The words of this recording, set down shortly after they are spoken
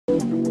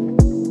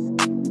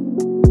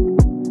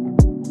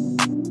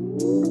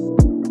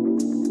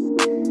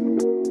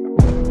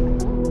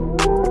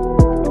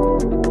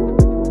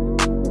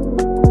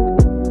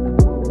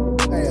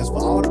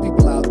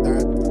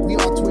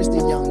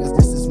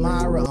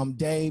I'm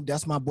Dave.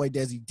 That's my boy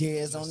Desi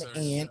Dez on the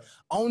end.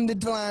 On the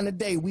line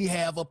today, we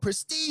have a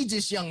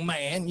prestigious young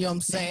man. You know what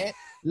I'm saying?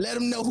 Let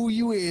him know who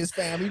you is,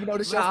 fam. Even though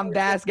the show. I'm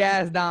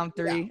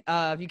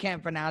DasGasDom3. If you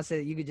can't pronounce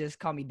it, you could just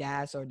call me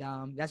Das or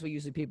Dom. That's what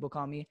usually people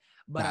call me.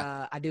 But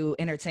I do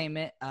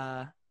entertainment.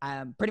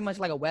 I'm pretty much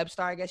like a web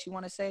star, I guess you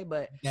want to say.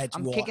 But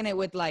I'm kicking it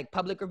with like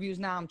public reviews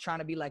now. I'm trying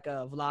to be like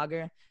a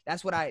vlogger.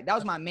 That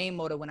was my main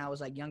motive when I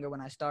was like younger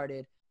when I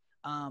started.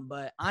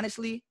 But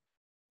honestly,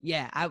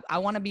 yeah, I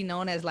want to be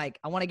known as like,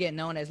 I want to get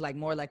known as like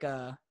more like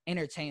a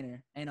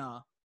entertainer and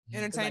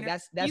entertainer.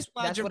 Like that's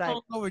what I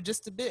over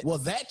just a bit. Well,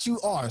 that you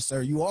are,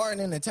 sir. You are an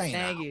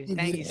entertainer.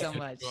 Thank you so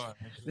much.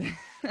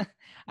 I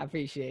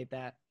appreciate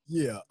that.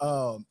 Yeah.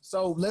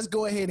 So let's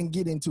go ahead and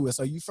get into it.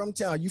 So you from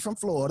town? You from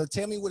Florida?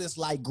 Tell me what it's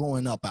like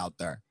growing up out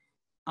there.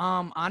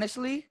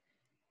 Honestly,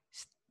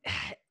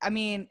 I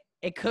mean,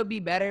 it could be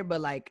better, but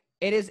like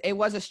it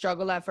was a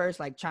struggle at first,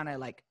 like trying to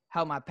like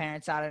help my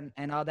parents out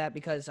and all that,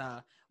 because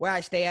where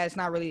I stay at, it's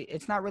not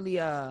really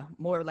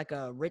more like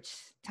a rich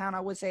town, I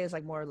would say. It's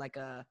like more like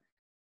a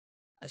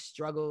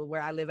struggle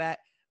where I live at,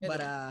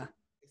 but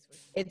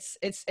it's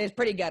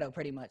pretty ghetto,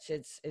 pretty much.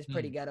 It's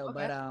pretty ghetto.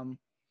 Okay. But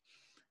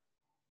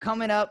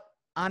coming up,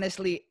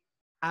 honestly,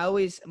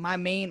 my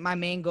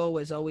main goal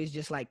was always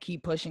just like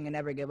keep pushing and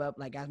never give up.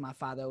 Like as my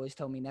father always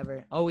told me,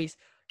 always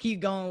keep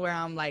going where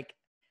I'm like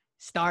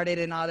started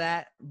and all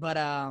that. But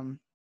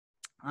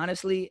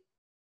honestly,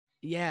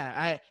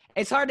 yeah,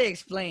 it's hard to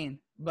explain,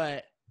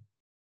 but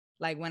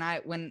like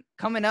when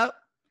coming up,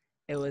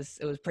 it was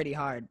pretty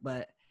hard.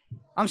 But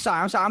I'm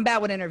sorry. I'm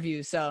bad with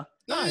interviews, so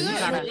I'm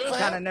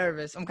kind of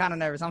nervous.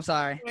 I'm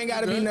sorry. You ain't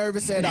got to be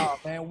nervous at all,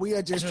 man. We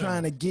are just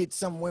trying to get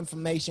some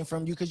information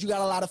from you because you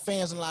got a lot of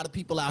fans and a lot of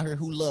people out here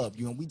who love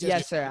you, and we just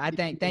yes, sir.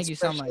 Thank you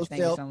so much.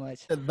 Thank you so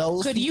much.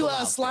 Could you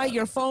slide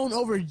your phone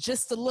over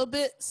just a little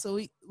bit so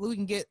we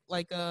can get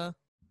like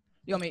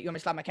You want me to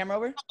slide my camera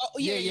over? Oh,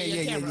 yeah.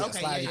 Okay,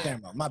 slide your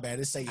camera. My bad.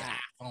 It's say your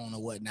iPhone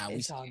or whatnot.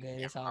 It's all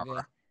good.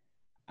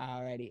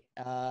 Alrighty.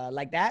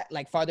 Like that?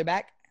 Like farther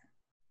back?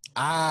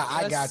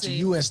 I got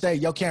you. You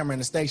your camera in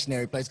the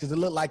stationary place because it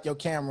looked like your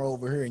camera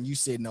over here and you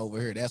sitting over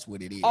here. That's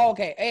what it is. Oh,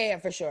 okay. Yeah,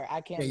 for sure.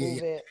 I can't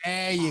move it.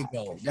 There you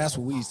go. That's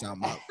what we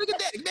talking about. Look at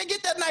that.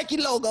 Get that Nike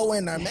logo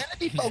in there, man. Let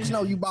these folks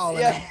know you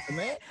balling out,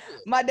 man.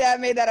 My dad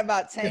made that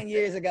about 10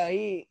 years ago.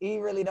 He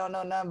really don't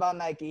know nothing about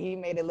Nike. He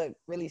made it look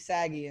really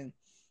saggy and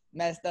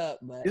messed up,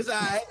 but it's all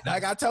right.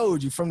 Like I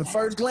told you from the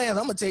first glance,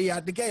 I'm gonna tell you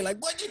out the gate, like,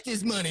 boy, get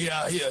this money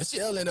out here.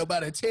 She'll ain't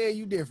nobody tell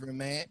you different,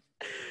 man.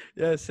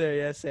 Yes,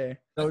 sir.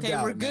 No okay,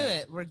 doubt, we're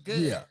good. We're good.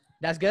 Yeah,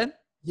 that's good.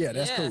 Yeah,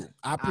 that's cool.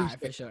 I appreciate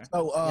it for sure.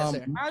 So, yes,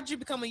 sir. How'd you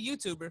become a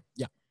YouTuber?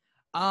 Yeah.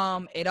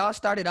 It all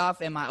started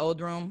off in my old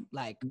room,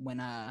 like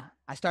when I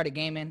started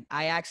gaming.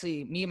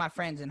 Me and my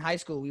friends in high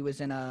school, we was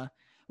in a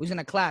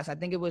class. I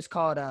think it was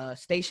called a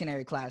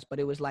stationary class, but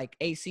it was like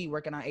AC,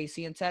 working on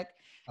AC and tech.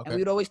 Okay. And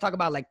we would always talk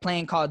about like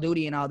playing Call of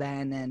Duty and all that.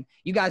 And then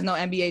you guys know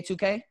NBA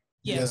 2K?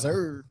 Yeah. Yes,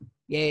 sir.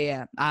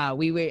 Yeah. I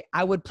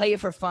would play it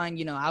for fun.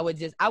 You know, I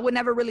would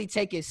never really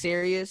take it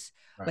serious.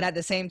 Right. But at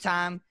the same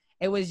time,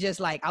 it was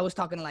just like, I was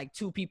talking to like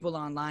 2 people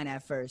online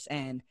at first.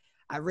 And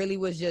I really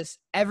was just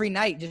every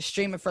night just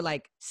streaming for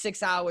like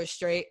 6 hours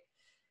straight,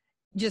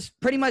 just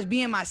pretty much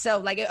being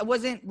myself. Like I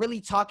wasn't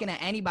really talking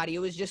to anybody. It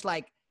was just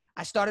like,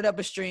 I started up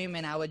a stream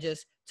and I would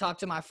just talk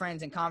to my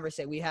friends and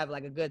conversate. We have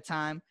like a good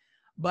time.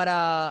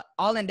 But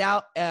all in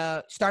doubt,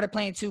 started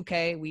playing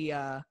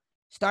 2K.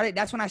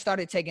 That's when I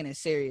started taking it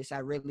serious. I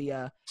really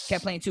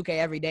kept playing 2K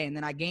every day. And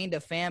then I gained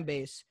a fan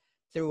base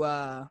through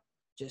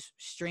just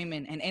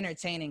streaming and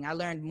entertaining. I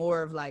learned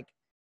more of like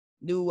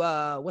new,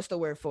 what's the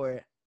word for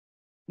it?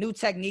 New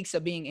techniques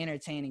of being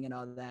entertaining and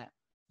all that.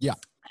 Yeah.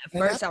 At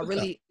first, I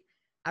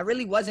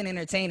really wasn't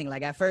entertaining.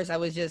 Like at first I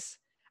was just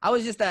I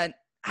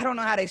don't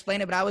know how to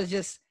explain it, but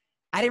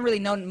I didn't really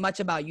know much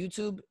about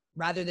YouTube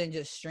rather than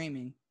just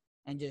streaming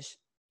and just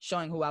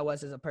showing who I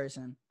was as a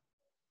person.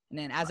 And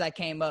then as I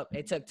came up,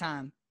 it took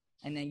time.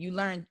 And then you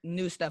learn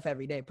new stuff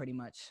every day pretty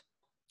much.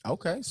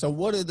 Okay. So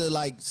what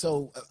are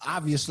so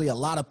obviously a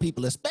lot of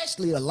people,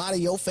 especially a lot of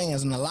your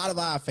fans and a lot of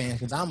our fans,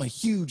 because I'm a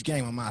huge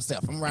gamer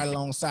myself. I'm right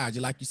alongside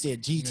you. Like you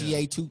said,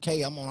 GTA,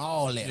 2K, I'm on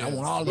all that. Yeah. I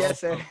want all that. Yes,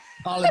 sir.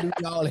 All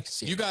that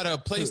shit. You got a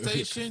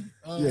PlayStation?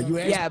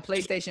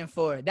 PlayStation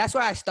 4. That's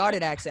where I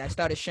started, actually. I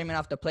started streaming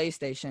off the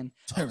PlayStation.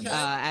 Okay.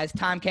 As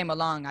time came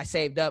along, I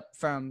saved up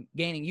from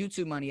gaining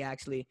YouTube money,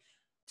 actually,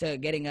 to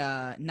getting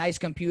a nice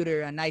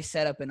computer, a nice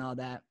setup, and all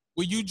that.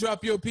 Will you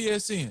drop your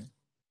PSN?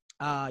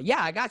 Yeah,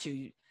 I got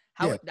you.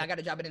 I got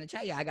to drop it in the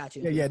chat. Yeah, I got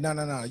you. Yeah.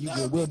 No. You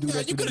good. We'll do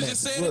that. You could have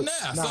just said it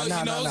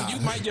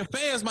now. Your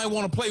fans might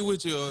want to play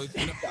with you or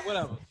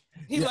whatever.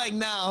 He's like,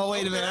 no,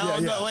 wait a minute. I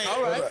don't know. Wait.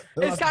 All right.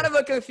 It's kind of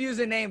a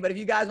confusing name, but if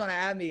you guys want to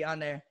add me on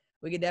there,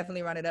 we could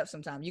definitely run it up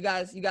sometime. You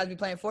guys be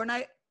playing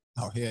Fortnite?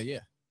 Oh, hell yeah.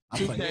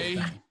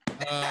 2K.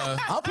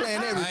 I'm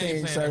playing everything,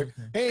 playing sir.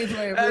 everything. He ain't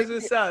playing. That's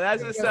what's up.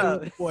 That's what's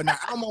up. Now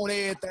I'm on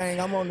everything.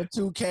 I'm on the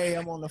 2K.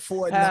 I'm on the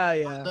Fortnite. Hell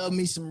yeah. I love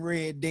me some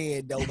Red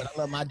Dead though, but I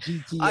love my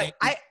GTA.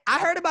 I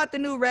heard about the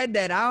new Red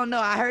Dead. I don't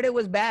know. I heard it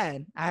was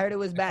bad.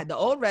 The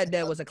old Red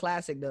Dead was a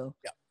classic though.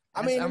 Yeah.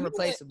 I mean,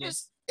 unreplaceable.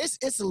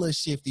 It's a little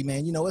shifty,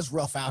 man. You know, it's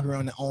rough out here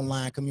on the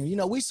online community. You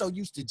know, we so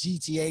used to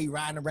GTA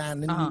riding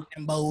around in the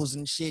Lambos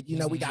and shit. You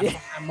know, we got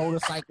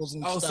motorcycles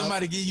and stuff.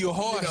 Somebody give you a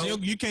horse.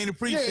 You can't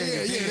appreciate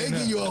it. Yeah. They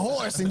give you a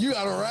horse and you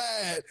gotta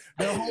ride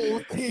the whole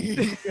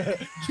thing.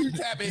 You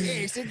tapping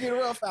X. It get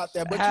rough out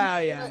there. But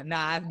hell yeah.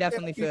 Nah, I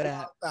definitely feel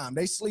that.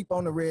 They sleep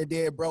on the Red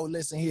Dead, bro.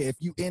 Listen here. If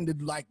you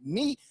ended like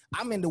me,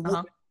 I'm into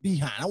whooping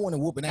behind. I want to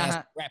whoop an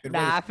ass rapid.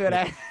 Nah, I feel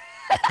that.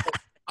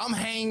 I'm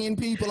hanging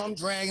people. I'm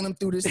dragging them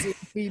through the city,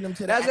 feeding them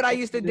to the. That's what I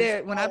used to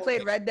do when I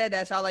played Red Dead.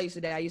 That's all I used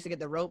to do. I used to get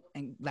the rope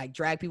and like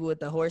drag people with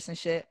the horse and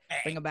shit.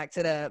 Bring them back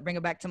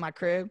to my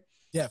crib.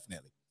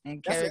 Definitely. And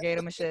interrogate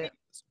them and shit.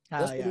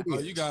 Oh yeah. Oh,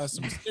 you got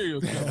some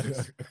serial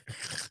killers.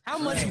 How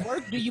much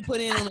work do you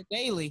put in on a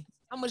daily?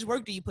 How much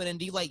work do you put in?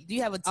 Do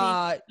you have a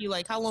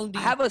team? How long do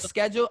you I have a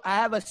schedule? I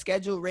have a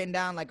schedule written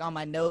down like on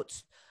my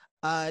notes.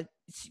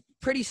 It's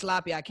pretty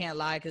sloppy, I can't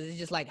lie, because it's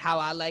just like how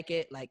I like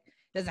it. Like,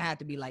 doesn't have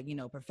to be like,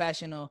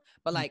 professional,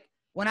 but like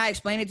when I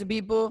explain it to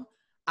people,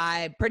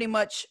 I pretty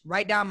much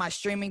write down my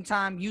streaming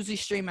time, usually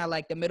stream at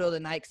like the middle of the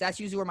night, because that's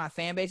usually where my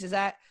fan base is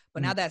at.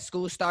 But now that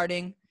school's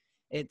starting,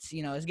 it's,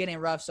 it's getting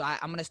rough. So I'm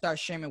going to start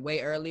streaming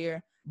way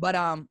earlier. But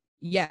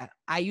yeah,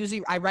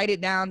 I write it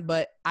down,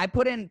 but I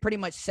put in pretty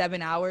much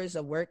 7 hours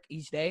of work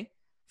each day,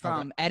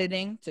 from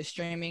editing to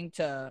streaming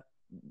to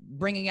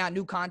bringing out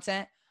new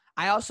content.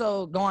 I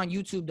also go on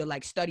YouTube to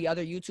like study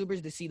other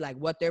YouTubers to see like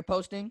what they're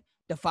posting,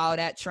 to follow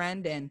that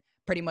trend and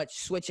pretty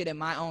much switch it in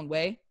my own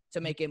way to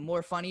make it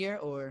more funnier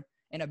or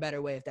in a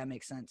better way, if that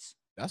makes sense.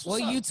 That's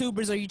what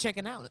YouTubers are you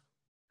checking out?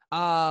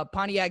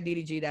 Pontiac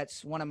DDG.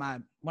 That's one of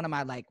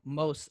my like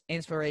most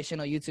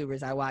inspirational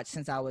YouTubers I watched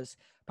since I was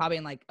probably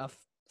in like a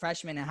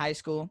freshman in high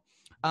school.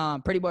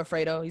 Pretty Boy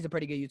Fredo. He's a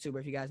pretty good YouTuber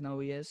if you guys know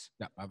who he is.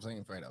 Yeah, I'm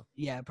saying Fredo.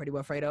 Yeah, Pretty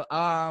Boy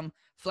Fredo.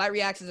 Flight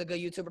Reacts is a good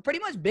YouTuber. Pretty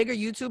much bigger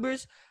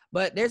YouTubers,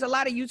 but there's a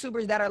lot of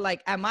YouTubers that are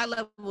like at my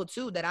level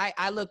too that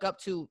I look up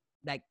to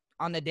like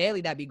on the daily,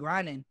 that be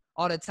grinding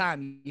all the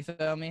time. You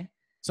feel me?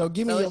 So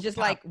give me it's just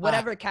like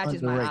whatever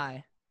catches my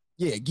eye.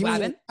 Yeah, give me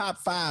your top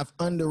 5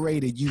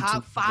 underrated YouTubers.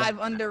 Top 5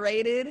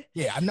 underrated?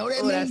 Yeah, I know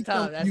that means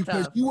that's tough.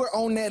 because you were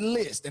on that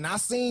list, and I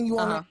seen you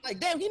on that. Like,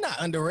 damn, he not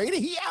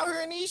underrated. He out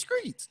here in these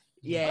streets.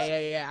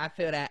 Yeah. I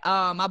feel that.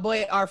 My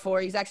boy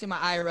R4, he's actually my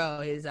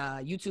IRL. His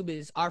YouTube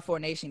is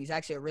R4 Nation. He's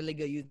actually a really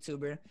good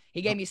YouTuber.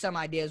 He gave me some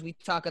ideas. We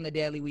talk on the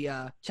daily. We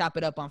chop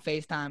it up on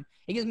FaceTime.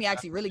 He gives me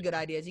actually really good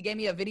ideas. He gave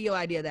me a video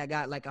idea that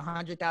got like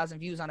 100,000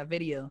 views on a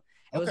video.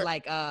 It was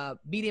like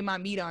beating my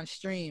meat on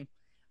stream,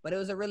 but it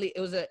was a really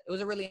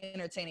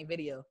entertaining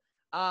video.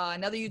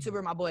 Another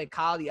YouTuber, my boy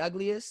Kyle the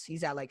Ugliest.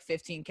 He's at like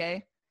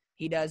 15K.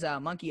 He does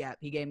Monkey App.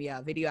 He gave me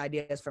video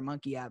ideas for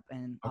Monkey App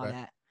and all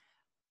that.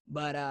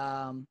 But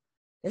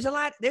there's a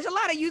lot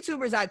of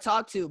YouTubers I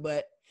talk to,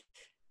 but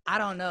I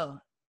don't know.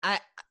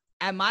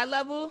 At my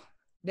level,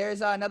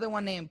 there's another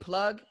one named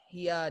Plug.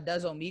 He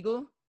does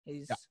Omegle.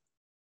 He's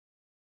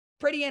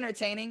pretty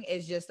entertaining.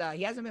 It's just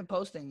he hasn't been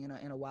posting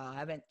in a while. I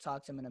haven't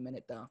talked to him in a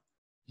minute though.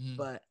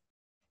 But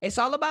it's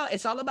all about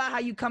how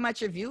you come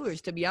at your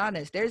viewers, to be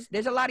honest.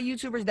 There's a lot of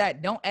YouTubers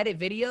that don't edit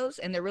videos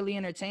and they're really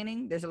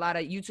entertaining. There's a lot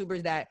of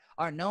YouTubers that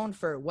are known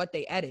for what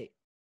they edit.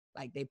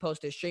 Like they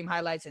post their stream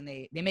highlights and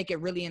they make it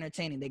really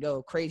entertaining. They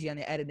go crazy on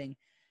the editing.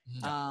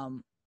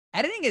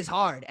 Editing is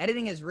hard.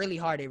 Editing is really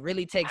hard. It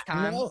really takes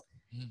time.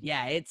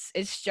 Yeah, it's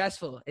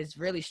stressful. It's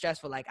really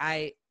stressful. Like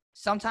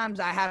sometimes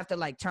I have to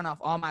like turn off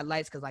all my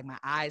lights because like my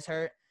eyes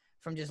hurt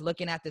from just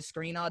looking at the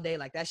screen all day.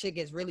 Like that shit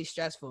gets really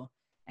stressful.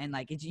 And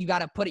like you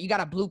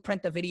gotta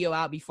blueprint the video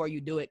out before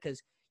you do it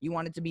because you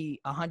want it to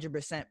be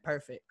 100%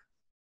 perfect.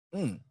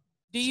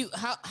 Do you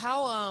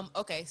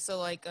okay, so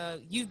like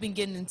you've been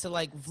getting into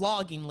like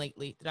vlogging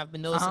lately that I've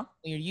been noticing on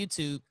your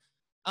YouTube.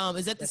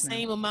 Is that the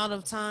same amount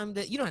of time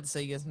that you don't have to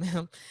say yes,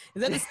 ma'am?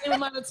 Is that the same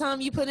amount of time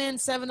you put in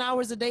 7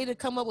 hours a day to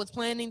come up with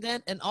planning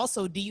that? And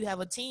also, do you have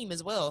a team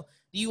as well?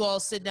 Do you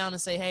all sit down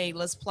and say, hey,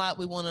 let's plot,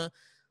 we wanna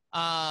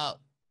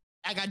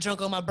I got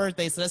drunk on my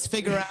birthday, so let's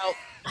figure out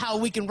how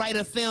we can write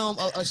a film,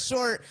 a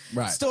short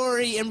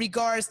story in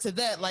regards to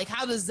that. Like,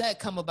 how does that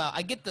come about?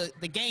 I get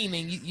the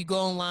gaming, you go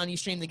online, you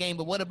stream the game,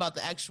 but what about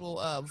the actual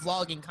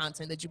vlogging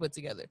content that you put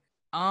together?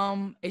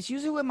 It's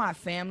usually with my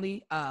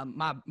family.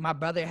 My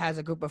brother has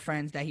a group of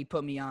friends that he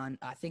put me on.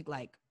 I think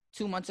like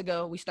 2 months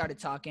ago, we started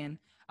talking.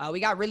 We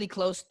got really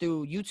close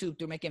through YouTube,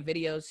 through making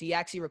videos. He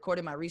actually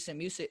recorded my recent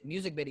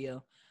music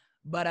video,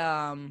 but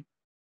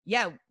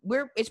yeah,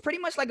 it's pretty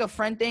much like a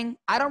friend thing.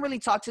 I don't really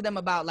talk to them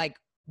about like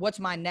what's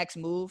my next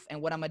move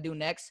and what I'm gonna do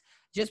next,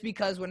 just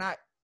because we're not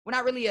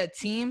really a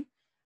team.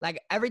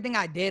 Like everything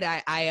I did,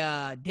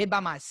 I did by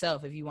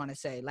myself, if you want to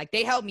say. Like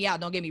they helped me out,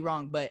 don't get me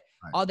wrong, but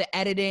all the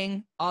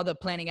editing, all the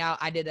planning out,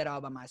 I did that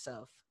all by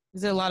myself.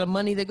 Is there a lot of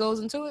money that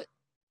goes into it?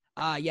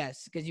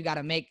 Yes, because you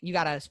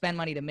gotta spend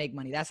money to make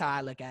money. That's how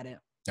I look at it.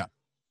 Yeah.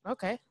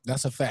 Okay.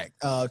 That's a fact.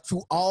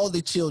 To all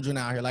the children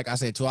out here, like I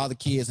said, to all the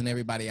kids and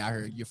everybody out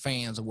here, your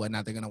fans or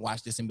whatnot, they're gonna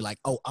watch this and be like,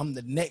 "Oh, I'm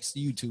the next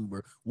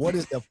YouTuber." What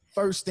is the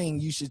first thing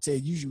you should tell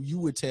you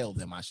would tell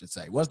them? I should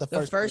say. What's the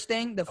first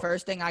thing? The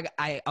first thing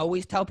I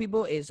always tell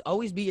people is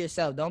always be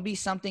yourself. Don't be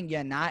something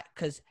you're not,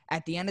 because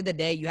at the end of the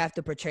day, you have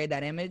to portray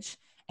that image.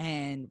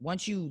 And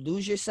once you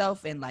lose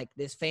yourself in like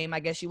this fame,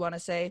 I guess you want to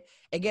say,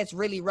 it gets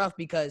really rough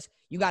because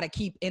you got to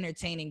keep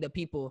entertaining the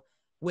people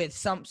with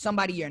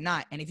somebody you're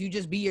not. And if you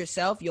just be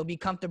yourself, you'll be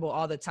comfortable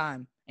all the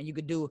time, and you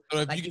could do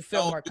like you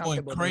feel more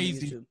comfortable doing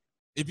YouTube.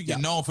 If you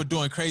get known for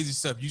doing crazy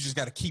stuff, you just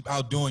got to keep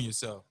outdoing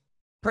yourself.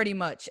 Pretty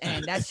much.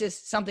 And that's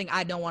just something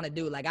I don't want to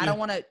do. Like, I don't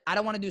want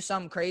to do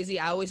something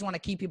crazy. I always want to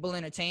keep people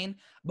entertained.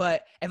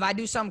 But if I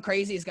do something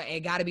crazy, it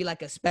got to be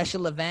like a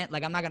special event.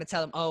 Like, I'm not going to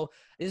tell them, oh,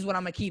 this is what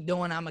I'm going to keep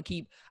doing. I'm going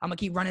to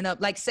keep running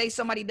up. Like, say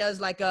somebody does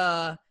like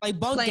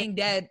playing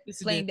dead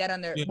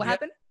on their, what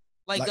happened?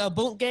 Like a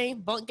bunk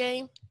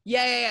game?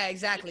 Yeah,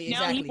 exactly.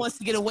 Now he wants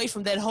to get away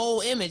from that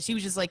whole image. He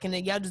was just like, can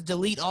y'all just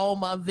delete all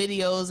my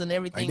videos and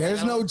everything? Like,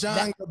 there's no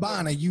John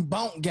Gabbana. You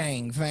bunk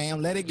gang,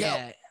 fam. Let it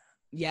go.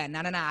 Yeah,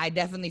 no. I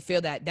definitely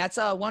feel that. That's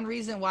one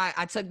reason why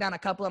I took down a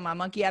couple of my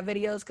monkey app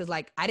videos, because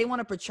like I didn't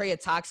want to portray a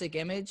toxic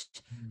image.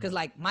 Because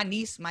like my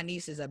niece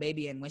is a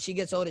baby, and when she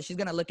gets older, she's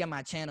gonna look at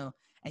my channel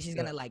and she's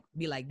gonna like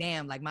be like,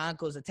 damn, like my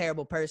uncle's a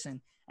terrible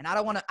person. And I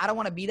don't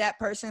want to be that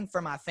person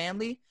for my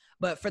family,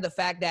 but for the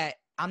fact that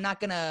I'm not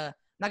gonna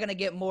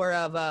get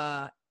more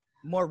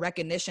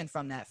recognition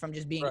from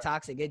just being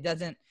toxic. It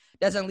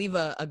doesn't leave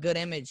a good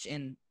image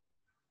in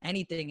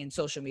anything in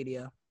social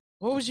media.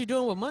 What was you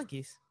doing with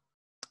monkeys?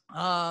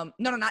 No,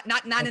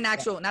 not an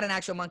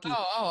actual monkey.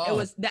 It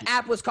was, the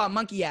app was called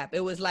Monkey App. It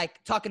was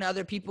like talking to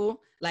other people.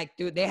 Like,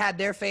 dude, they had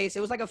their face. It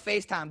was like a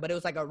FaceTime, but it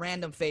was like a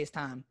random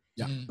FaceTime.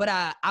 Yeah. But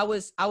I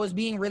was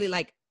being really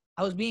like,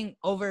 I was doing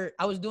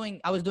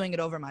it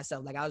over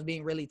myself. Like, I was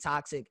being really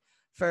toxic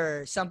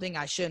for something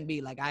I shouldn't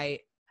be. Like,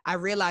 I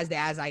realized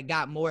that as I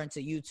got more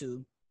into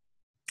YouTube.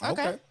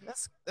 Okay.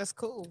 That's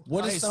cool.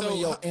 What are some of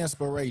your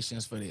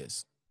inspirations for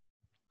this?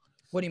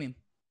 What do you mean?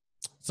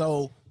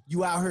 So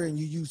you out here and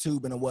you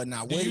YouTubing and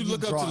whatnot. Where do you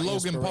look up to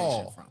Logan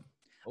Paul from?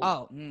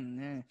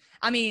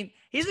 I mean,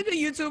 he's a good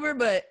YouTuber,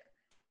 but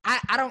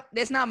I don't.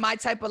 That's not my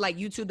type of like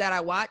YouTube that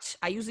I watch.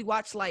 I usually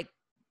watch like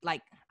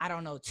I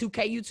don't know,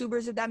 2K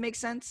YouTubers, if that makes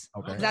sense.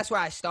 Okay. That's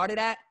where I started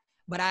at.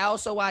 But I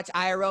also watch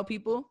IRL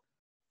people.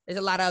 There's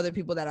a lot of other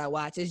people that I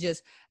watch. It's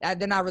just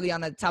they're not really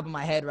on the top of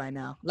my head right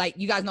now. Like,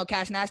 you guys know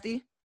Cash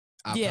Nasty?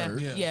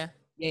 Yeah.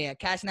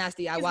 Cash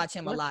Nasty. I watch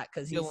him a lot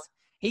because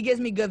he gives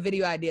me good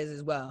video ideas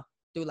as well.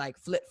 Through like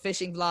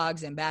fishing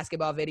vlogs and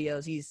basketball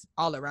videos. He's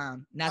all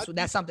around. And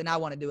that's something I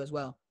want to do as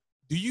well.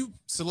 Do you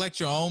select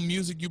your own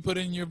music you put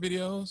in your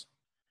videos?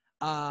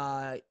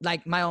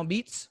 Like my own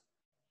beats?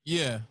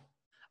 Yeah.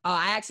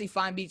 I actually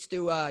find beats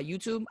through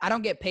YouTube. I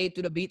don't get paid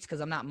through the beats because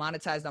I'm not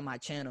monetized on my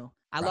channel.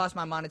 I lost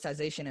my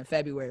monetization in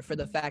February for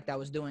the fact I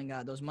was doing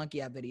those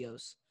monkey app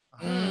videos.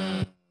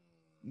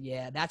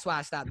 Yeah, that's why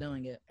I stopped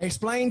doing it.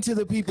 Explain to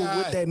the people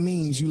what that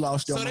means. You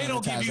lost your monetization.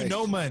 So they don't give you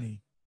no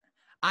money.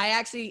 I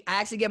actually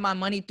get my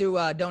money through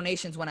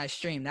donations when I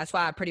stream. That's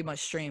why I pretty much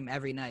stream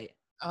every night.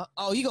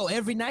 You go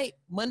every night,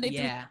 Monday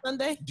through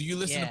Sunday? Do you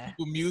listen to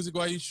people's music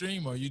while you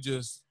stream, or you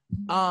just?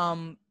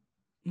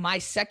 My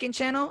second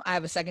channel, I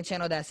have a second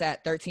channel that's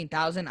at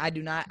 13,000. I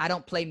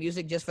don't play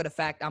music just for the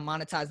fact I'm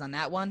monetized on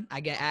that one.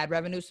 I get ad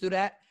revenues through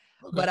that.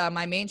 Okay. But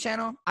my main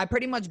channel, I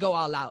pretty much go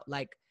all out.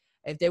 Like,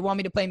 if they want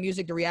me to play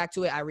music to react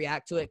to it, I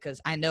react to it because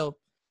I know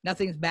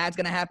nothing bad's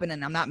gonna happen,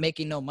 and I'm not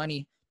making no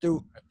money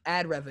through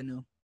ad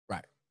revenue.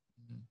 Right.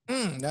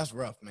 That's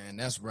rough, man.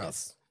 That's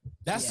rough.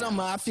 That's something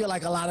I feel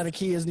like a lot of the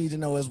kids need to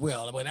know as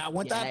well. But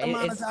without the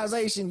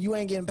monetization, you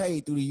ain't getting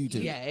paid through the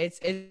YouTube. Yeah,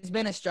 it's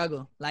been a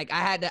struggle. Like,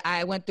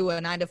 I went through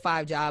a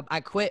 9-to-5 job. I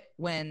quit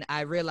when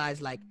I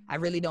realized like I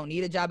really don't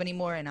need a job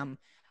anymore, and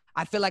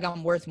I feel like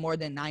I'm worth more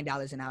than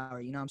 $9 an hour.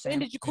 You know what I'm saying? When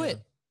did you quit?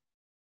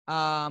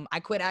 I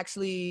quit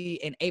actually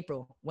in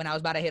April when I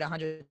was about to hit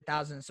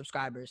 100,000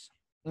 subscribers.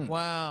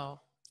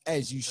 Wow.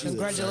 As you should.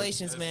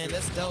 Congratulations, man.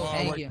 That's dope.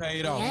 Thank you.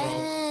 Paid off,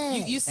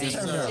 bro. You see,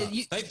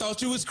 they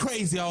thought you was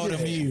crazy all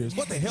them years.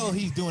 What the hell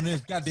he's doing in this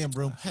goddamn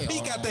room?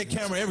 He got that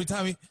camera every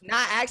time he.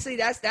 Nah, actually,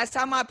 that's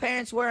how my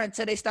parents were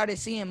until they started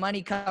seeing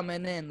money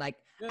coming in. Like,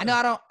 I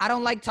know I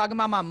don't like talking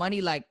about my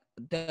money like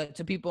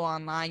to people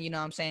online. You know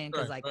what I'm saying?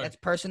 Because that's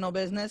personal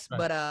business. Right.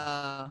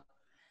 But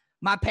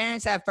my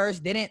parents at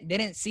first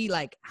didn't see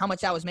like how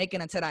much I was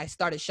making until I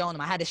started showing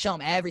them. I had to show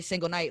them every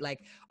single night,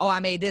 like, oh, I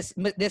made this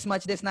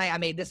much this night, I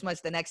made this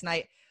much the next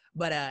night.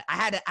 But I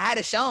had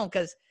to show them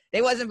because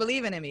they wasn't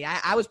believing in me.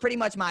 I was pretty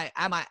much by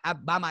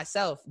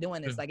myself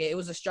doing this. Like, it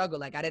was a struggle.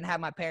 Like, I didn't have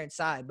my parents'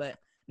 side, but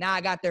now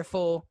I got their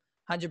full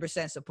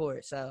 100%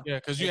 support. So yeah,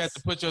 because you had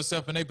to put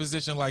yourself in a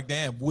position like,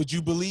 damn, would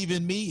you believe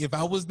in me if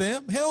I was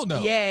them? Hell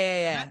no.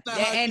 Yeah.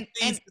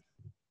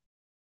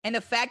 And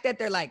the fact that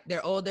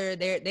they're older,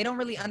 they don't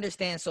really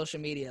understand social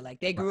media. Like,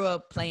 they grew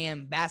up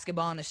playing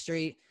basketball on the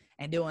street,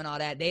 and doing all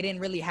that. They didn't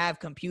really have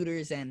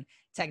computers and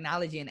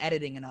technology and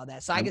editing and all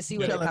that. So I can see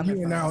where they're Telling coming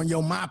you from. now on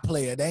your my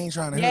player. They ain't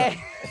trying to Yeah.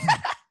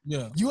 help.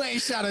 Yeah. You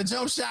ain't shot a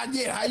jump shot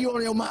yet. How you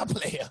on your my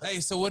player? Hey,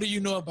 so what do you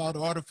know about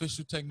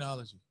artificial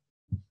technology?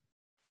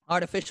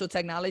 Artificial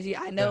technology.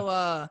 I know.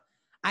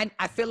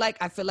 I feel like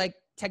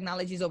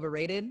technology is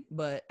overrated,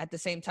 but at the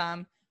same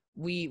time,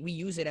 we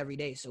use it every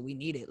day, so we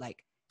need it.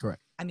 Like,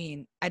 correct. I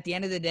mean, at the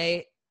end of the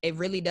day, it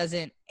really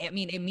doesn't. I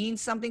mean, it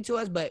means something to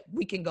us, but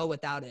we can go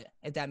without it,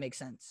 if that makes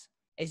sense.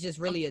 It's just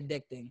really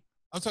addicting.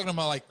 I'm talking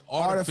about like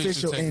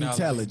Artificial technology.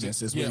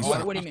 intelligence is what Yeah,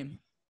 you What do you mean?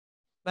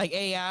 Like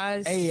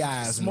AIs.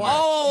 AIs. Smart.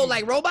 Oh,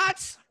 like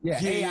robots? Yeah,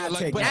 Yeah, AI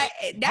like,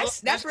 technology.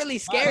 That's really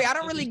scary. I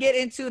don't really get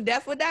into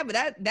depth with that,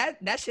 but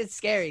that shit's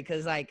scary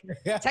because like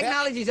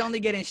technology is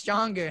only getting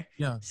stronger.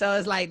 Yeah. So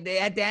it's like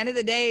at the end of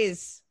the day,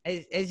 it's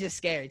just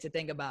scary to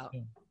think about.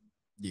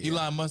 Yeah.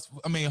 Elon Musk.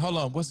 I mean, hold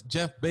on. What's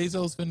Jeff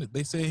Bezos?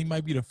 They say he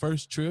might be the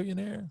first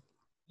trillionaire.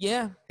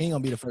 Yeah. He ain't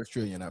gonna be the first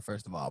trillionaire,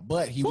 first of all,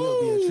 but he will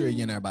be a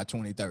trillionaire by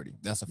 2030.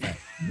 That's a fact.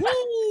 Woo!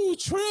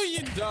 $1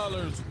 trillion.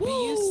 Woo! Do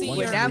you see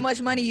With that much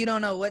money, you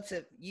don't know what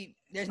to.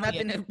 There's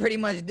nothing to pretty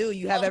much do.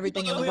 You have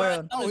everything in the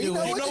world. Oh, You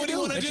know what what he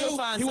want to But do? you'll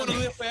find He want to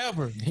something. live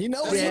forever. He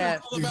knows what Yeah.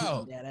 It's all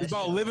about. Yeah, It's that's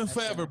about true. living That's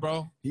forever, true.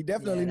 bro. He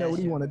definitely Yeah, know that's what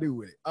he true. want to do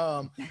with it.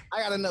 I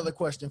got another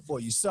question for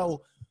you.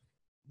 So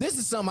this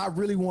is something I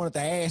really wanted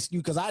to ask you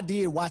because I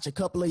did watch a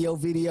couple of your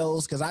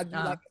videos because like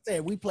I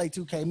said, we play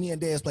 2K. Me and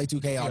Des play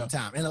 2K all the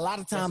time, and a lot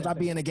of times I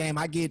be in a game.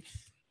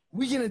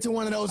 We get into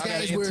one of those I got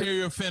games an where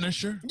interior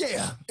finisher.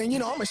 yeah,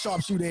 and I'm a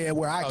sharpshooter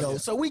where I go. yeah.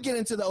 So we get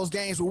into those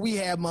games where we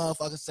have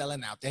motherfuckers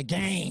selling out their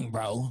game,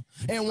 bro.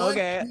 And one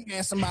time we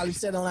had somebody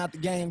selling out the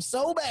game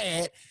so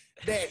bad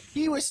that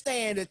he was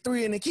standing at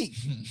 3 in the key.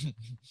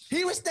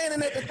 He was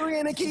standing at the 3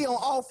 in the key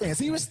on offense.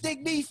 He was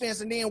stick defense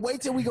and then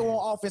wait till we go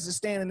on offense and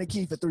stand in the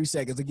key for 3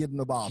 seconds to get him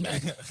the ball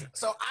back.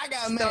 So I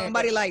got mad.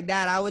 Somebody like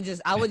that, I would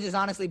just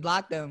honestly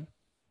block them.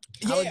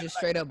 I would just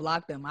straight up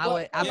block them.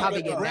 I'd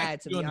probably get mad,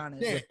 to be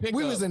honest. Yeah,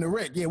 we was in the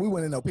wreck. Yeah, we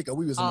went in no pickup.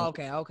 We was in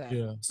Okay.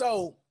 Yeah.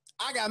 So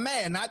I got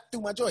mad and I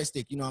threw my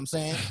joystick, you know what I'm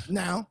saying?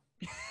 Now,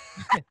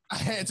 I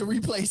had to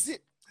replace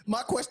it.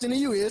 My question to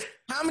you is,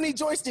 how many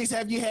joysticks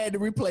have you had to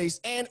replace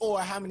and or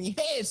how many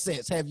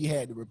headsets have you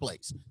had to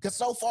replace? Because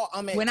so far,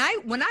 I'm at... When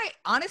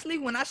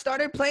I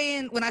started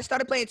playing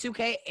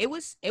 2K, it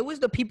was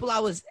the people I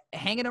was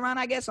hanging around,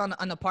 I guess, on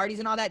the parties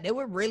and all that. They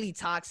were really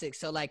toxic.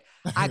 So like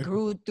I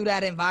grew through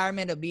that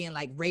environment of being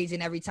like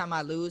raging every time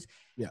I lose.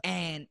 Yeah.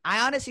 And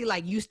I honestly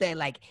like used to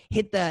like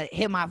hit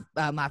my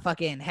my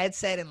fucking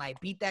headset and like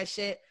beat that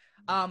shit.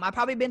 I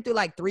probably been through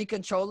like 3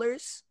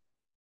 controllers,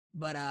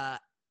 but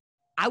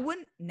I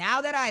wouldn't,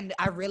 now that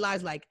I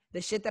realize like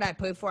the shit that I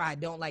put for, I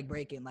don't like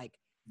breaking, like,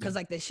 cause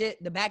like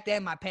the back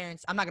then my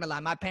parents, I'm not gonna lie,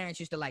 my parents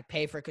used to like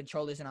pay for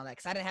controllers and all that,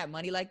 cause I didn't have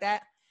money like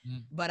that.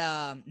 But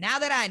now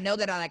that I know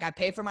that I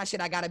pay for my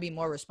shit, I gotta be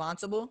more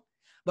responsible.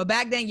 But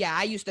back then, yeah,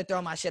 I used to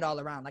throw my shit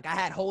all around. Like I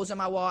had holes in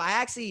my wall. I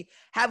actually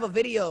have a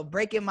video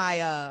breaking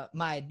my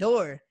my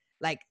door,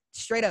 like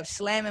straight up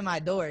slamming my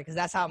door, because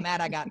that's how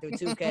mad I got through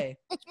 2K.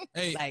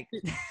 Hey, Like,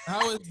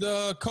 how is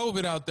the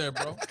COVID out there,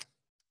 bro?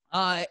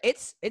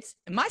 it's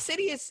my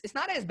city it's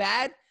not as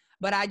bad,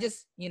 but I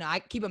just I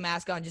keep a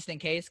mask on just in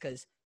case,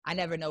 because I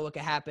never know what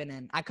could happen,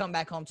 and I come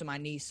back home to my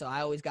niece, so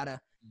I always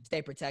gotta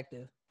stay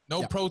protective.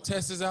 No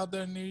protesters out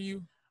there near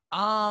you?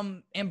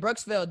 In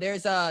Brooksville,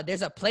 there's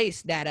a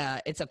place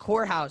that it's a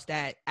courthouse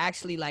that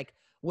actually like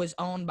was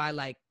owned by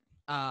like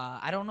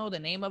I don't know the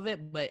name of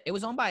it, but it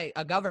was owned by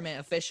a government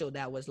official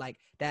that was like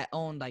that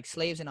owned like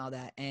slaves and all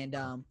that, and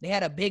they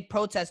had a big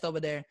protest over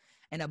there,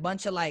 and a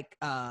bunch of like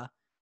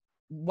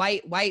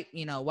white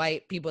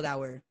people that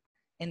were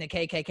in the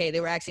KKK. They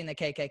were actually in the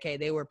KKK.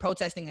 They were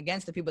protesting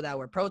against the people that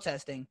were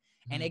protesting,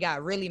 and it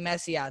got really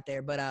messy out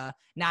there. But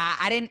nah,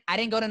 I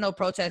didn't go to no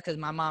protest because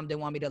my mom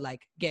didn't want me to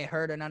like get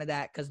hurt or none of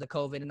that because the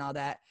COVID and all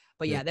that.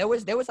 But yeah, there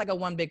was like a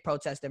one big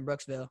protest in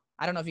Brooksville.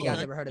 I don't know if you guys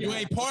ever heard of that. You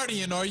ain't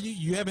partying, are you?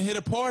 You haven't hit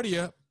a party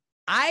up.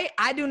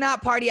 I do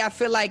not party. I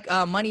feel like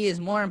money is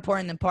more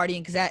important than partying,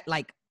 because that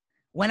like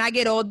when I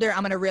get older,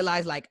 I'm gonna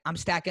realize like I'm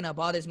stacking up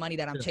all this money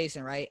that I'm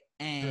chasing, right?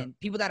 And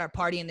people that are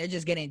partying, they're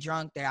just getting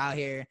drunk. They're out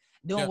here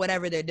doing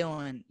whatever they're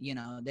doing.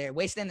 They're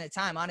wasting their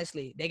time.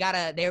 Honestly,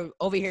 they're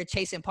over here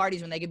chasing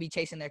parties when they could be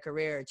chasing their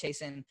career or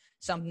chasing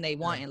something they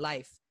want in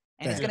life.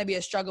 And it's gonna be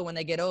a struggle when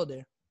they get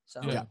older.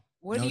 So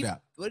What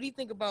do you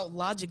think about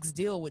Logic's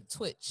deal with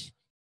Twitch?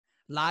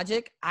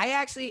 Logic, I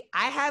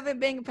haven't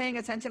been paying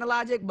attention to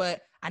Logic,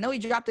 but I know he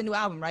dropped a new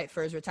album, right,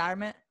 for his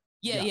retirement.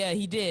 Yeah,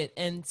 he did.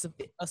 And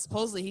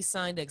supposedly he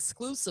signed an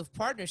exclusive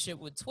partnership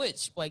with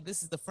Twitch. Like,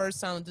 this is the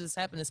first time this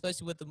happened,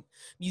 especially with a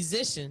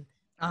musician.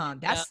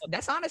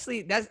 That's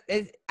honestly,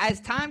 as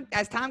time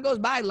goes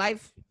by,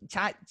 life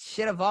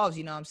shit evolves,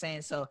 you know what I'm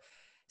saying? So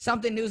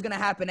something new is going to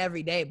happen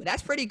every day, but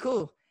that's pretty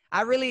cool.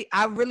 I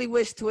really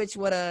wish Twitch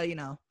would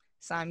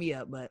sign me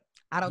up, but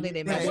I don't think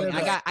they made money.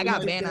 I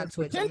got banned on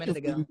Twitch a minute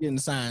ago. You getting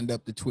signed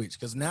up to Twitch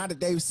because now that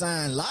they've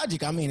signed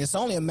Logic, I mean, it's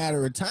only a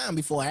matter of time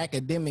before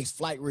Academics,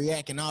 Flight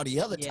React, and all the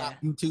other top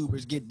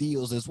YouTubers get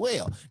deals as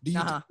well. Do you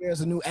think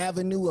there's a new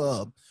avenue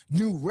of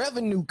new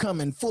revenue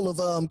coming full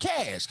of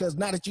cash? Because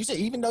now that you said,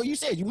 even though you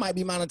said you might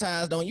be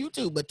monetized on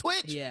YouTube, but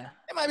Twitch, they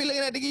might be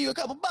looking at to give you a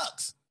couple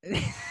bucks.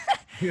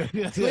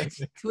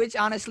 Twitch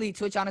honestly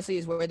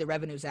is where the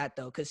revenue's at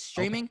though, because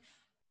streaming.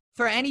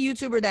 For any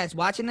YouTuber that's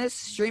watching this,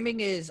 streaming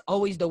is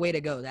always the way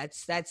to go.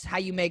 That's how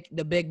you make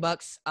the big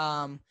bucks.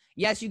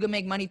 Yes, you can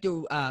make money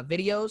through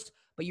videos,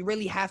 but you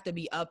really have to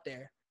be up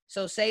there.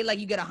 So say like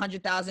you get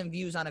 100,000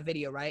 views on a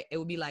video, right? It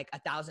would be like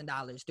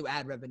 $1,000 through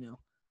ad revenue.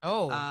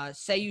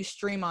 Say you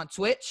stream on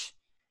Twitch,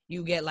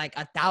 you get like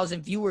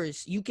 1,000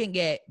 viewers. You can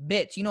get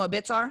bits. You know what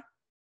bits are?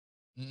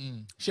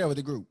 Share with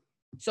the group.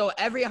 So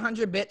every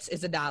 100 bits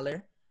is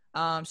 $1.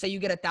 Say you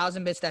get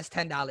 1,000 bits, that's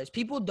 $10.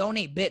 People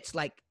donate bits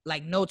like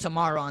no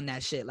tomorrow on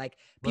that shit. Like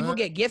people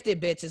get gifted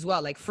bits as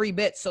well, like free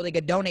bits, so they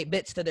could donate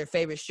bits to their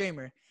favorite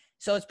streamer.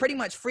 So it's pretty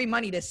much free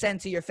money to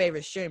send to your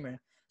favorite streamer.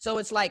 So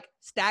it's like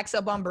stacks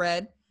up on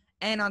bread,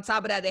 and on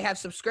top of that, they have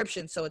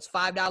subscriptions. So it's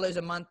 $5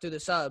 a month through the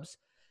subs.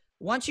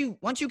 Once you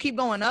keep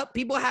going up,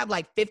 people have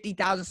like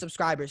 50,000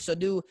 subscribers. So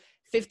do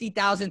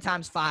 50,000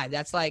 times 5.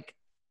 That's like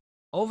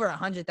over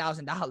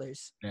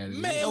 $100,000.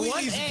 Man, we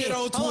need to get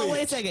on Twitch. Hold on,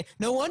 wait a second.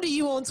 No wonder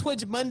you on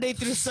Twitch Monday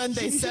through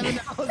Sunday, $7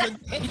 a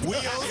day. We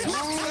on Twitch.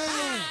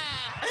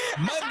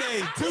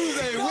 Monday,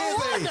 Tuesday,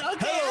 Wednesday.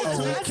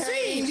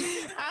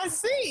 Okay, I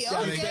see.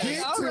 Okay,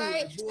 all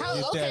right.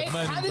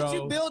 How did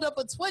you build up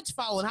a Twitch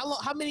following?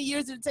 How many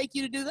years did it take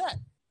you to do that?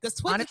 Because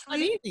Twitch is not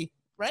easy,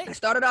 right? I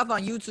started off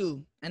on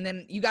YouTube, and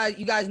then you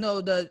guys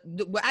know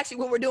actually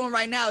what we're doing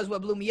right now is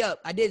what blew me up.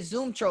 I did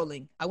Zoom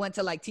trolling. I went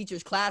to like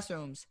teachers'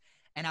 classrooms.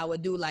 And I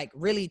would do like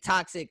really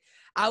toxic.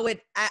 I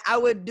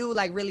would do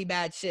like really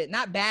bad shit.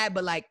 Not bad,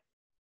 but like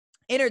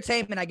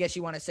entertainment, I guess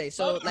you want to say.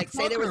 So like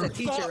say there was a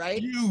teacher,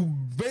 right? You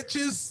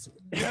bitches.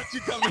 Got you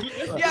coming.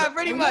 Yeah,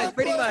 pretty much.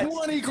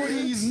 One equal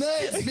these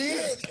nuts,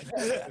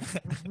 bitch.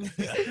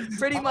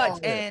 Pretty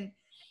much. And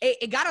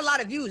it got a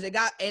lot of views. It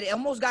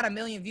almost got 1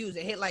 million views.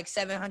 It hit like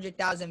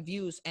 700,000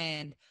 views.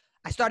 And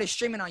I started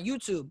streaming on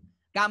YouTube.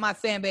 Got my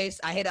fan base.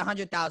 I hit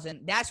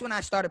 100,000. That's when I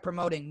started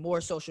promoting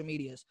more social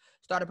medias.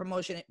 Started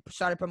promoting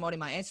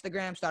my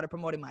Instagram. Started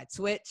promoting my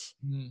Twitch.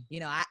 You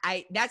know,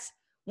 that's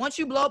once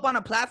you blow up on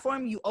a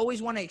platform, you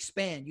always want to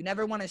expand. You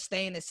never want to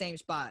stay in the same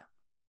spot.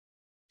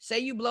 Say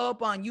you blow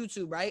up on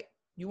YouTube, right?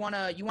 You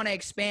wanna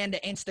expand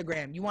to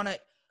Instagram. You wanna,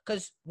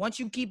 because once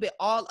you keep it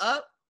all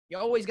up, you're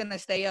always gonna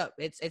stay up.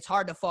 It's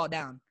hard to fall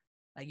down.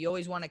 Like you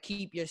always want to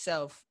keep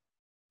yourself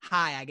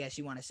high, I guess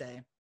you want to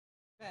say.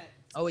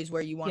 Always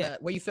where you want to,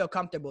 where you feel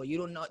comfortable. You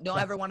don't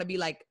ever want to be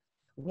like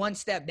one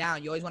step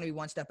down. You always want to be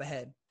one step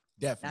ahead.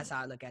 Definitely. That's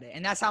how I look at it.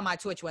 And that's how my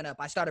Twitch went up.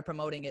 I started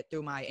promoting it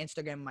through my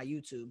Instagram and my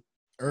YouTube.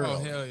 Oh,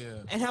 hell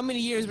yeah. And how many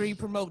years were you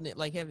promoting it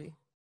like heavy?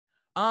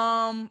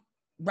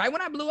 Right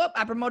when I blew up,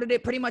 I promoted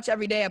it pretty much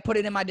every day. I put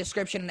it in my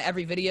description in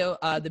every video,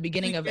 the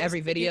beginning of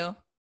every video. It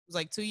was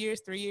like 2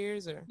 years, 3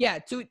 years, or? Yeah,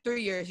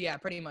 3 years. Yeah,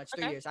 pretty much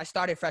 3 years. I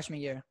started freshman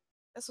year.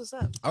 That's what's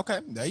up. Okay,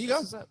 there you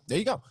go. There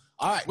you go.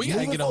 All right, we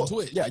gotta get on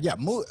Twitch. Yeah.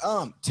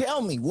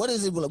 Tell me, what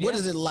is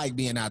it like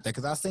being out there?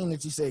 Because I seen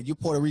that you said you're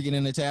Puerto Rican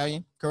and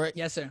Italian, correct?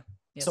 Yes, sir.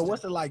 Yes, so sir.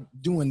 what's it like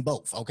doing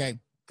both? Okay,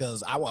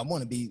 because I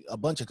want to be a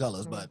bunch of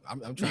colors, but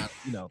I'm trying.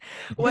 You know,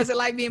 what's it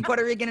like being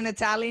Puerto Rican and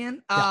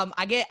Italian?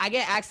 I get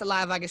asked a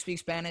lot if I can speak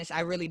Spanish.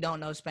 I really don't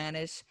know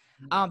Spanish.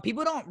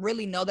 People don't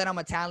really know that I'm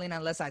Italian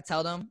unless I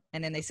tell them,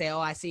 and then they say, "Oh,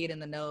 I see it in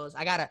the nose."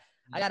 I got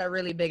a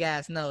really big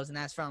ass nose, and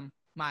that's from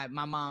my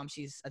mom.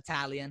 She's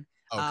Italian.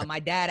 Okay. My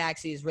dad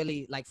actually is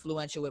really like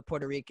fluential with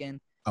Puerto Rican.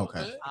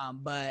 Okay.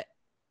 But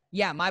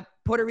yeah, my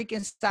Puerto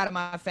Rican side of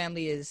my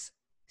family is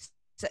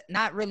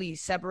not really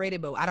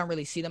separated, but I don't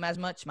really see them as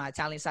much. My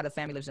Italian side of the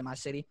family lives in my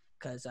city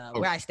because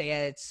where I stay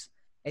at,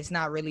 it's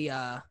not really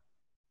I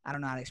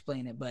don't know how to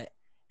explain it, but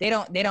they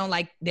don't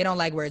like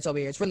where it's over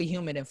here. It's really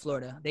humid in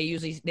Florida.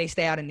 They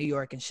stay out in New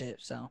York and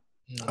shit. So.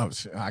 Oh,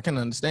 shit, I can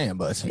understand,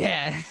 but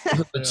yeah,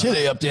 the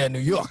chilly up there in New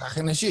York. I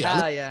can shit.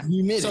 Yeah.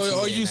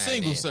 So are you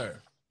single,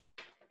 sir?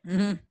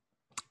 Mm-hmm.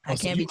 I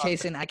can't be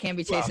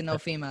chasing no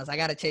females. I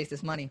gotta chase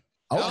this money.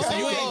 Okay. Oh, so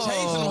you ain't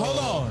chasing them. Hold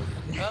on.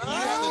 Do you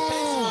have to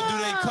chase them or do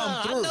they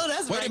come through? I know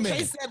that's Wait right. a minute.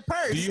 Chase that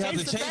purse. Do you have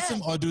to chase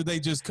them or do they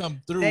just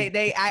come through?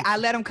 I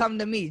let them come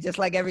to me, just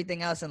like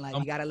everything else in life.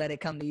 You gotta let it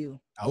come to you.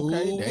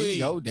 Okay,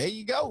 there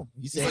you go.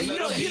 You So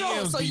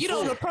said you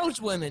don't approach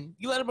women.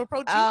 You let them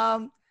approach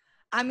you.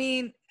 I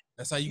mean,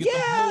 that's how you get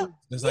the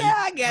moves.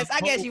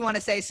 I guess you want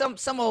to say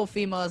some old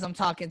females I'm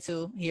talking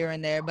to here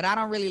and there, but I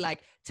don't really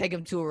like take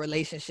them to a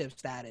relationship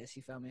status.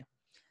 You feel me?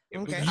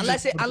 Okay.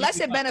 Unless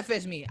it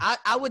benefits me,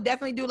 I would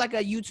definitely do like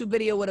a YouTube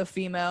video with a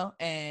female,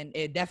 and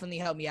it definitely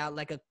helped me out,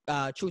 like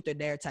a truth or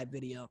dare type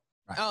video.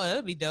 Right. Oh,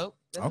 that'd be dope.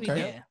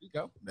 Okay.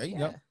 There you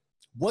go.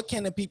 what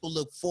can the people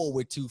look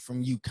forward to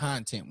from you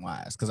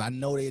content-wise? Because I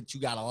know that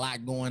you got a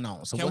lot going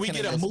on. So can what we can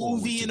get they a look forward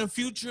movie to? in the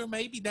future,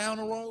 maybe down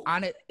the road?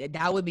 On it,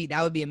 that would be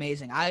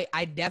amazing.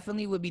 I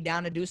definitely would be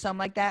down to do something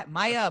like that.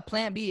 My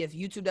plan B, if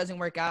YouTube doesn't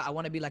work out, I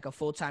want to be like a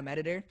full-time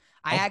editor.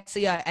 I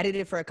actually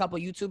edited for a couple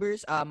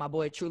YouTubers. My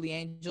boy Truly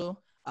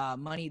Angel,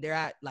 Money. They're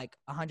at like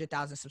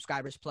 100,000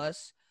 subscribers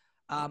plus.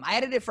 I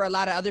edited for a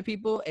lot of other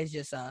people. It's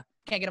just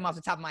can't get them off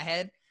the top of my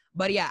head.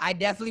 But yeah, I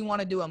definitely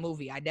want to do a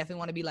movie. I definitely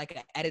want to be like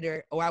an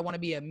editor, or I want to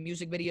be a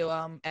music video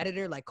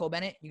editor, like Cole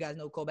Bennett. You guys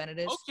know who Cole Bennett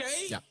is?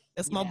 Okay. Yeah.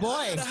 That's my boy.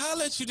 I gotta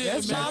holler at you there,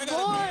 That's man. my I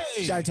gotta boy.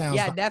 be- Chi-Town's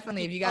Yeah, fine.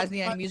 definitely. If you guys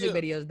need any music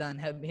videos done,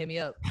 hit me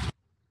up.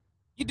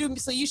 You do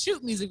so you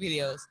shoot music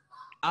videos.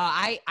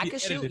 I You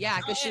could shoot. edited Yeah, I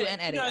it. could shoot and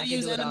You edit. know how I to can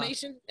use do it all.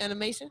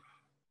 animation?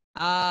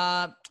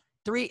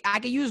 I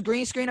can use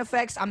green screen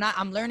effects.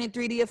 I'm learning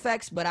 3D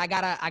effects, but I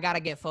gotta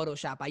get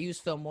Photoshop. I use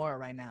Filmora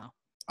right now.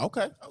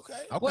 Okay.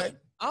 What,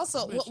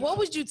 also, what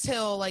would you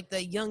tell like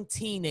that young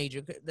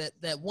teenager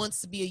that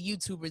wants to be a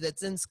YouTuber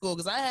that's in school?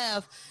 Because I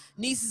have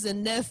nieces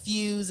and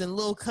nephews and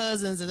little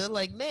cousins, and they're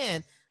like,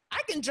 man,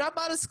 I can drop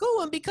out of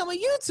school and become a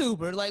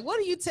YouTuber. Like, what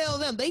do you tell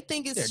them? They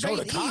think it's Yeah, straight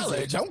go to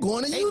college. easy. I'm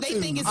going to YouTube. They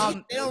think it's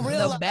easy. They don't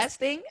realize. The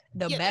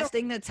best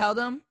thing to tell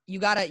them, you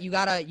gotta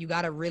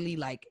really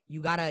like,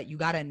 you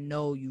gotta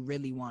know you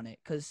really want it,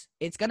 because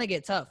it's gonna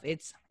get tough.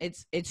 It's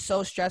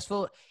so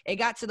stressful. It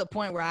got to the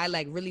point where I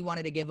like really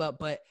wanted to give up,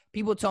 but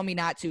people told me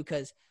not to,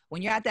 because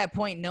when you're at that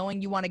point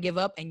knowing you want to give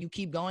up and you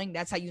keep going,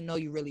 that's how you know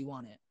you really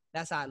want it.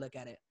 That's how I look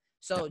at it.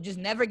 So just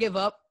never give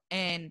up,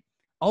 and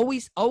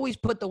always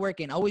put the work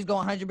in. Always go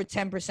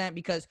 110%,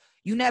 because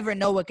you never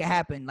know what could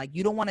happen. Like,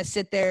 you don't want to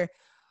sit there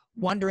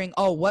wondering,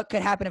 oh, what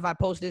could happen if I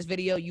post this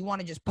video? You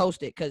want to just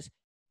post it, because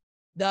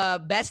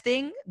the best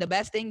thing,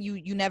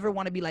 you never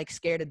want to be like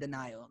scared of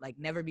denial. Like,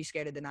 never be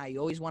scared of denial. You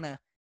always want to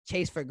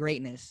chase for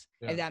greatness,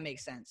 if that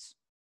makes sense.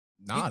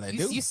 Nah, they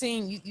do. You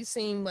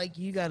seem like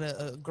you got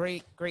a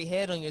great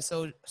head on your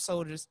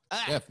shoulders.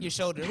 Your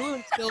shoulder. Who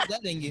instilled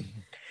that in you?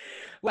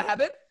 What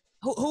happened?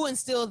 Who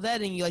instilled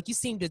that in you? Like, you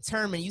seem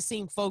determined. You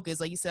seem focused.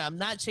 Like you said, I'm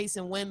not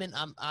chasing women.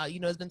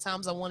 There's been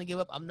times I want to give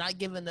up. I'm not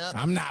giving up.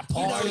 I'm not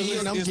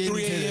partying. I'm it's getting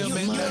 3 a.m. to at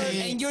the night.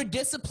 money. And you're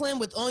disciplined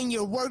with on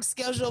your work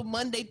schedule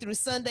Monday through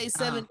Sunday,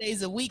 7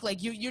 days a week.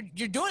 Like, you're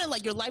doing it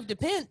like your life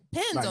depends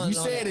Right. on. You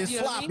said it's you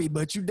know what I sloppy, mean?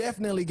 but you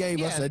definitely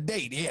gave us Yeah. a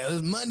date. Yeah, it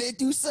was Monday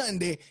through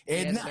Sunday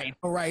at Yes, night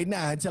for right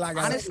now until I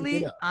got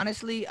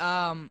honestly,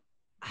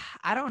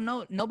 I don't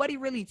know. Nobody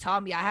really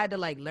taught me. I had to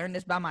like learn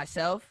this by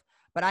myself,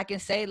 but I can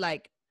say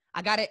like,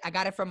 I got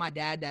it from my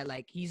dad, that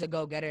like, he's a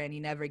go-getter and he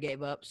never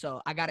gave up.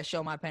 So I got to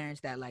show my parents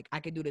that like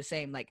I could do the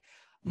same. Like,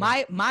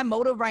 my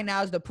motive right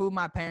now is to prove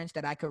my parents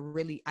that I could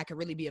really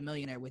be a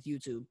millionaire with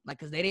YouTube. Like,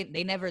 cause they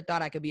never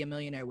thought I could be a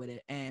millionaire with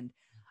it. And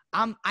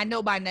I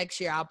know by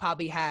next year I'll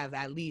probably have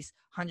at least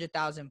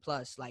 100,000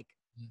 plus, like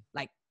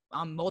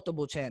on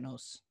multiple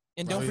channels.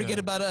 And don't forget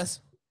about us.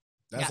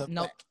 That's Yeah, a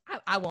no, fact.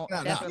 I won't.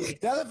 No, Definitely.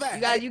 that's a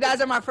fact. You guys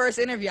are my first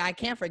interview. I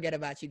can't forget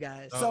about you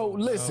guys. So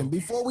listen,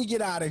 before we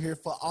get out of here,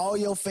 for all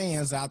your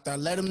fans out there,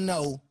 let them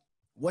know,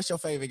 what's your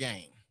favorite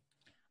game?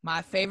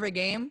 My favorite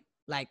game,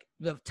 like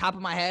the top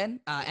of my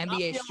head,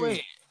 NBA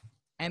Street.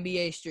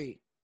 NBA Street.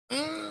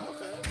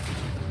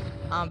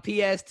 On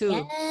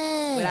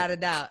PS2, without a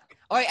doubt.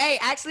 Or hey,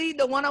 actually,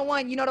 the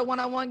one-on-one, you know, the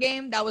one-on-one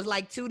game that was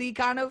like 2D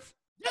kind of.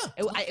 Yeah.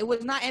 It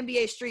was not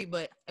NBA Street,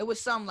 but it was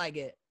something like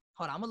it.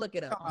 Hold on, I'm gonna look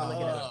it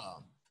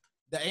up.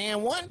 The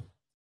and-one?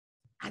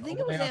 I think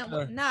it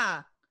was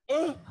nah.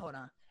 Hold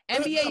on.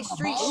 NBA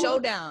Street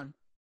Showdown.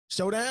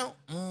 Showdown?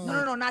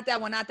 No, not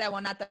that one.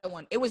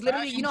 It was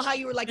literally, you know how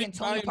you were like in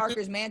Tony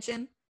Parker's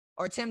mansion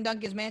or Tim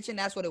Duncan's mansion?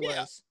 That's what it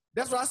was.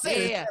 That's what I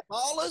said. Yeah.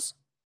 Ballers?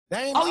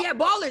 They ain't Oh yeah,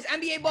 Ballers,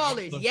 NBA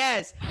Ballers.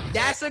 Yes,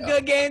 that's a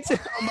good game too.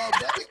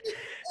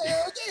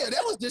 Hell yeah,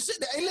 that was the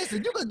shit. Hey,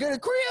 listen, you could get a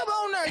crib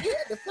on there. You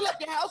had to fill up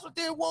your house with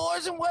the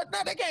awards and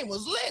whatnot. That game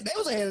was lit. They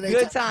was ahead of their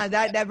Good time.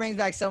 times. That brings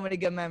back so many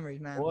good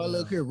memories, man. Boy,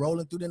 look here,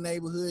 rolling through the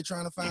neighborhood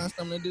trying to find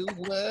something to do.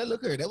 Well,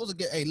 look here, that was a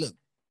good. Hey, look,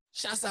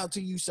 shouts out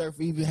to you, sir,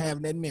 for even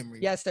having that memory.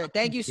 Yes, sir.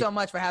 Thank you so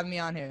much for having me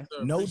on here.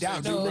 No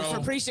doubt, No,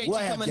 dude. appreciate We'll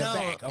you have coming you on.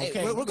 back, Hey,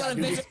 okay? we're We gotta gonna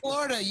do visit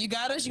Florida. You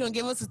got us? You gonna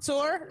give us a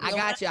tour? I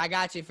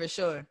got you for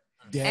sure.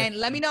 Yeah. And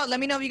let me know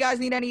if you guys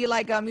need any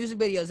like music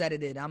videos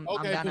edited. I'm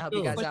down to help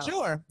you guys For out.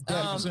 sure.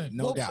 100%.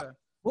 No doubt.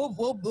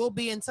 We'll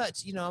be in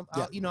touch. You know,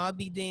 Yeah. I'll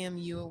be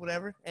DM you or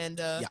whatever. And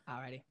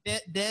Alrighty.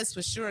 Des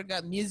for sure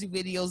got music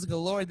videos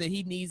galore that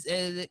he needs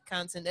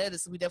content edited.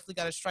 So we definitely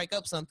got to strike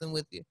up something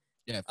with you.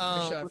 Yeah.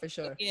 For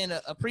sure. Again,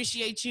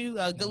 appreciate you.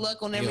 Good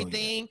luck on Hell yeah.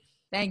 everything.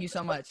 Thank you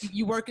so much.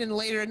 You working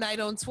later at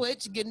night on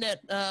Twitch, getting that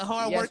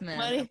hard Yes, work ma'am.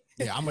 money.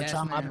 Yeah, I'm gonna Yes,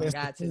 try my ma'am. best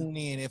Got to to. tune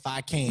in if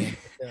I can.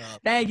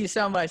 Thank you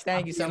so much.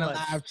 Thank you so I'll be in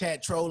much. a live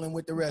chat trolling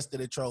with the rest of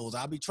the trolls.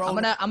 I'll be I'm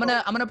trolling.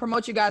 gonna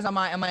promote you guys on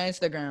my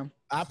Instagram.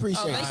 I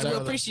appreciate it. Thanks, we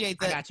appreciate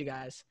I that. got you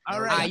guys. All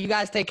All right. right, you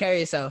guys take care of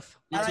yourself.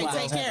 All right, too, take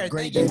Alex. Have a care.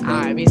 great Thank you. day. All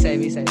right, be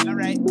safe. All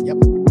right. Yep.